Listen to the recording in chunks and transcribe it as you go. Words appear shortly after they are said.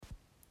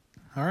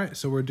All right,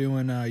 so we're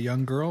doing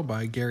Young Girl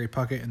by Gary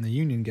Puckett and the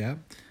Union Gap.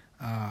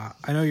 I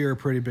know you're a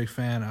pretty big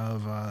fan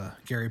of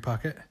Gary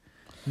Puckett.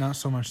 Not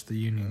so much the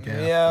Union Gap.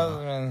 Yeah,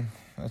 I mean,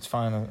 that's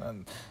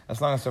fine. As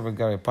long as they're with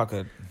Gary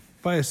Puckett.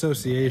 By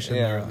association,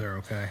 they're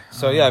okay.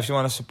 So, if you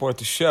want to support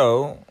the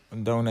show,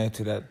 donate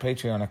to that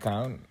Patreon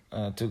account,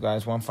 Two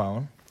Guys, One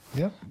Phone.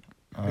 Yep.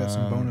 Got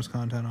some bonus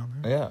content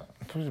on there. Yeah,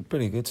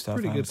 pretty good stuff.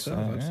 Pretty good stuff.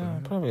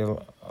 Probably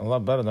a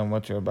lot better than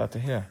what you're about to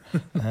hear.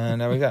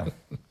 And there we go.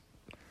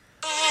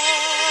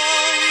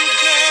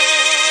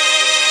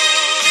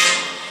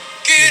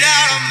 Get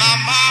out of my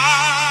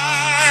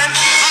mind.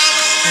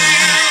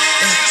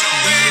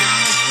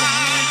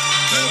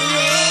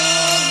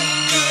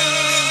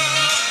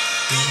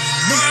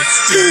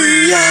 Much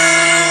too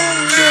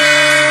young,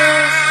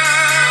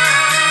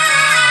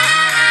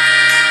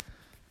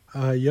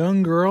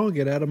 Young girl,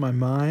 get out of my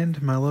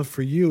mind. My love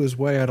for you is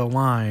way out of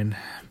line.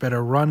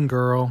 Better run,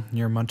 girl.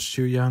 You're much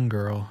too young,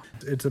 girl.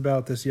 It's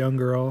about this young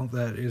girl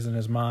that is in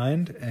his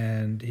mind,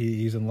 and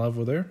he's in love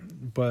with her,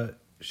 but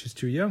she's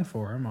too young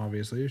for him,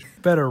 obviously.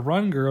 Better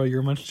run, girl.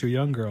 You're much too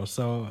young, girl.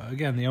 So,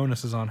 again, the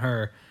onus is on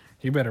her.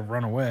 You better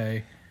run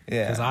away.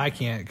 Yeah. Because I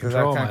can't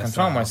control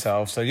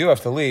myself. So you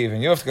have to leave,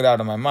 and you have to get out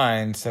of my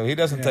mind. So he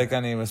doesn't take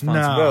any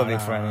responsibility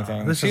for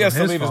anything. She has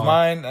to leave his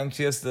mind, and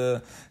she has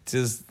to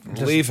just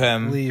leave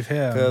him. Leave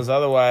him. Because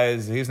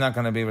otherwise, he's not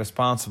going to be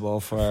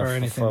responsible for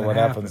what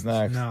happens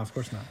next. No, of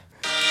course not.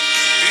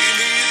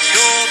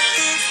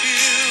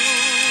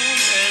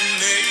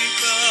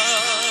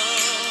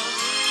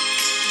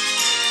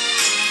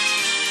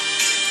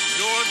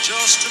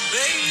 Just a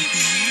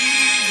baby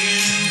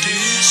in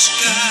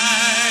disguise.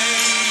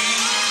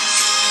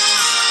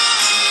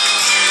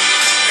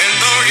 And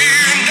though you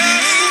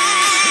know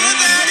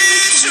that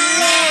it's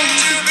wrong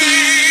to be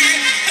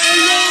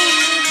alone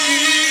with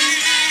me,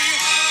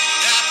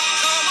 that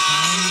come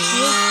on,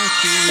 look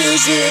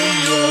is in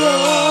your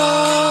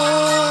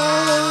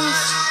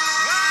eyes.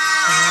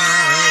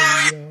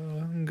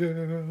 Young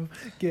girl,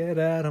 get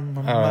out of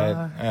my mind.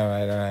 All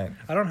right.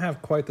 I don't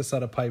have quite the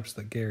set of pipes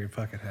that Gary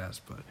Puckett has,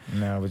 but...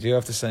 No, but you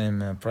have the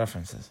same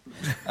preferences.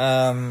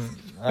 All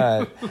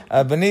right.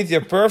 Beneath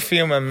your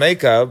perfume and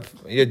makeup,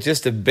 you're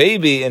just a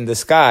baby in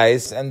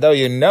disguise. And though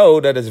you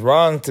know that it's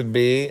wrong to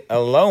be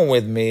alone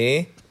with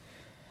me,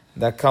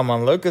 that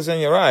common look is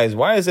in your eyes.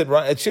 Why is it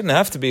wrong? It shouldn't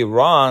have to be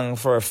wrong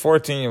for a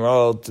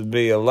 14-year-old to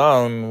be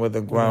alone with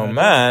a grown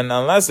man,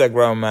 unless that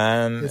grown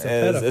man is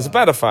a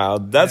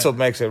pedophile. That's what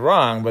makes it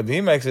wrong. But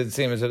he makes it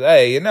seem as if,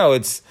 hey,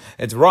 it's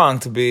wrong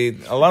to be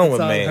alone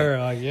with me. Her,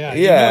 like, you're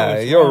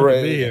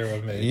to be here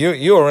with me.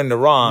 You're in the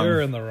wrong.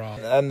 You're in the wrong.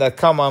 And that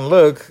common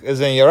look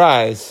is in your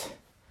eyes.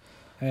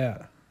 Yeah.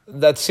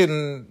 That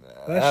shouldn't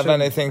have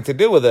anything to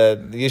do with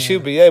it. You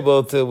should be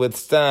able to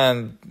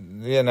withstand,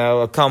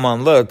 a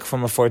common look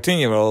from a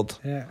 14-year-old.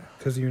 Yeah,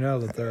 because you know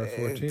that they're a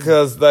 14.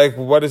 Because,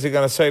 what is he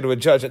going to say to a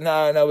judge?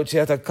 No, but she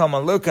has to come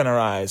and look in her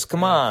eyes.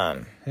 Come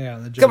on. Yeah,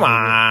 the judge. Come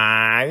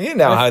on. You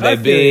know how they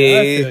be.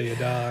 I feel you,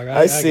 dog.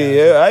 I see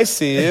you. I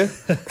see you.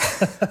 So hurry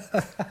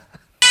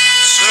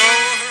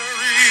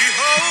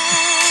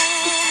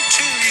home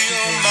to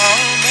your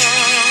mama.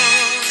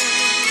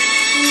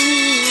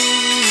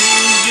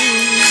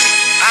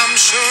 I'm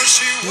sure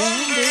she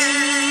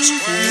wonders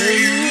where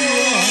you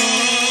are.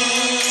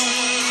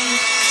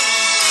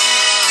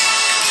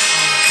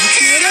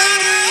 Get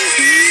out of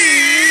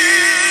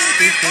here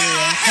before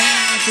I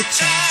have the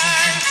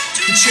time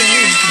to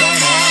change my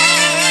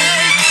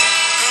mind.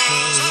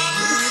 'Cause I'm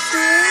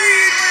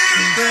afraid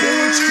to go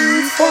too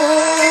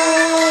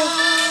far.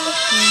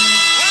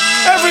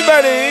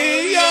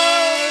 Everybody,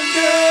 young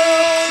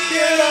girl,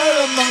 get out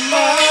of my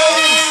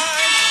mind.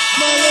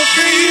 My love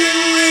for you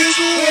is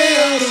way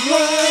out of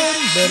line.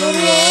 Better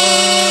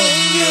run,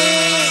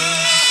 yeah.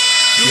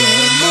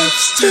 You're much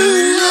too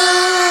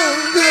young,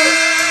 girl.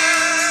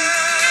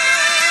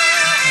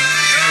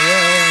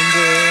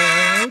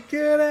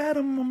 Get out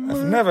of my mind.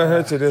 I've never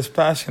heard you this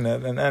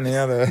passionate in any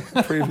other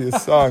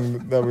previous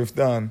song that we've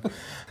done.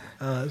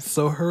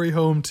 So hurry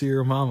home to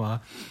your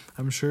mama.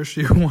 I'm sure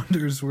she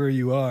wonders where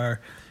you are.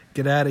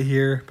 Get out of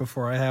here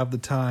before I have the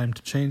time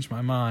to change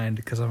my mind,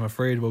 because I'm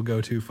afraid we'll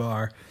go too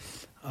far.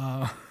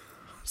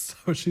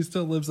 So she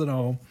still lives at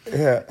home.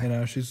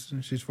 Yeah.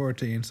 She's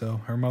 14,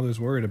 so her mother's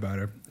worried about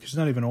her. She's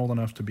not even old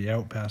enough to be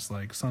out past,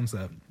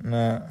 sunset.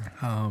 No.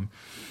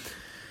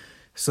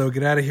 So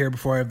get out of here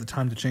before I have the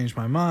time to change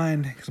my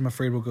mind, because I'm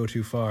afraid we'll go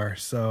too far.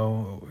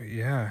 So,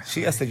 yeah.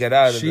 She has to get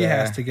out of there. She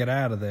has to get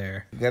out of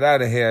there. Get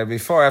out of here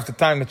before I have the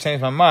time to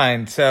change my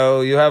mind.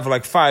 So you have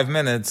 5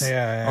 minutes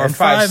or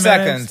 5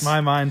 seconds. Minutes,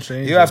 my mind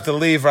changes. You have to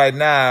leave right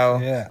now.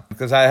 Yeah.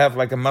 Because I have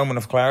a moment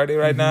of clarity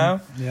right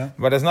now. Yeah.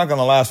 But it's not going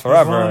to last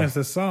forever. As long as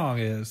the song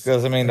is.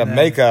 Because, the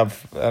makeup,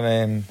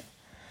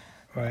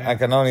 I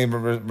can only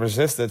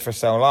resist it for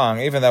so long,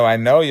 even though I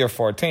know you're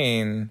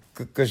 14,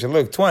 because you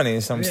look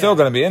 20, so I'm still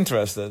going to be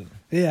interested.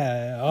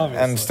 Yeah,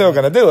 obviously. I'm still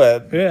gonna do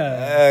it.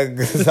 Yeah.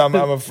 Because I'm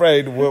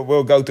afraid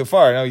we'll go too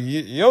far. No,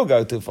 you'll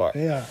go too far.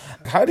 Yeah.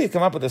 How do you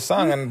come up with a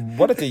song? And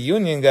what did the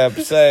Union Gap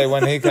say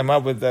when he came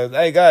up with that?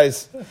 Hey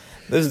guys,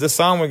 this is the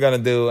song we're gonna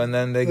do. And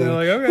then they go,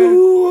 They're like, okay.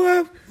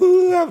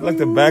 ooh, up, like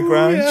the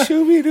background, yeah.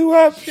 shooby doo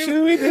up,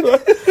 shooby doo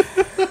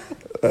up.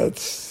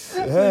 That's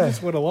They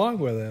just went along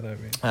with it. I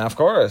mean, of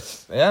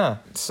course, yeah.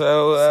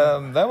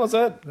 So that was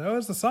it. that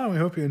was the song. We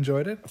hope you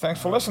enjoyed it. Thanks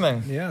for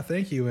listening. Yeah,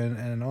 thank you,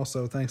 and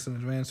also thanks in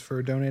advance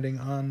for donating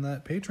on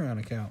that Patreon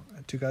account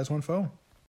at 2 Guys 1 Phone.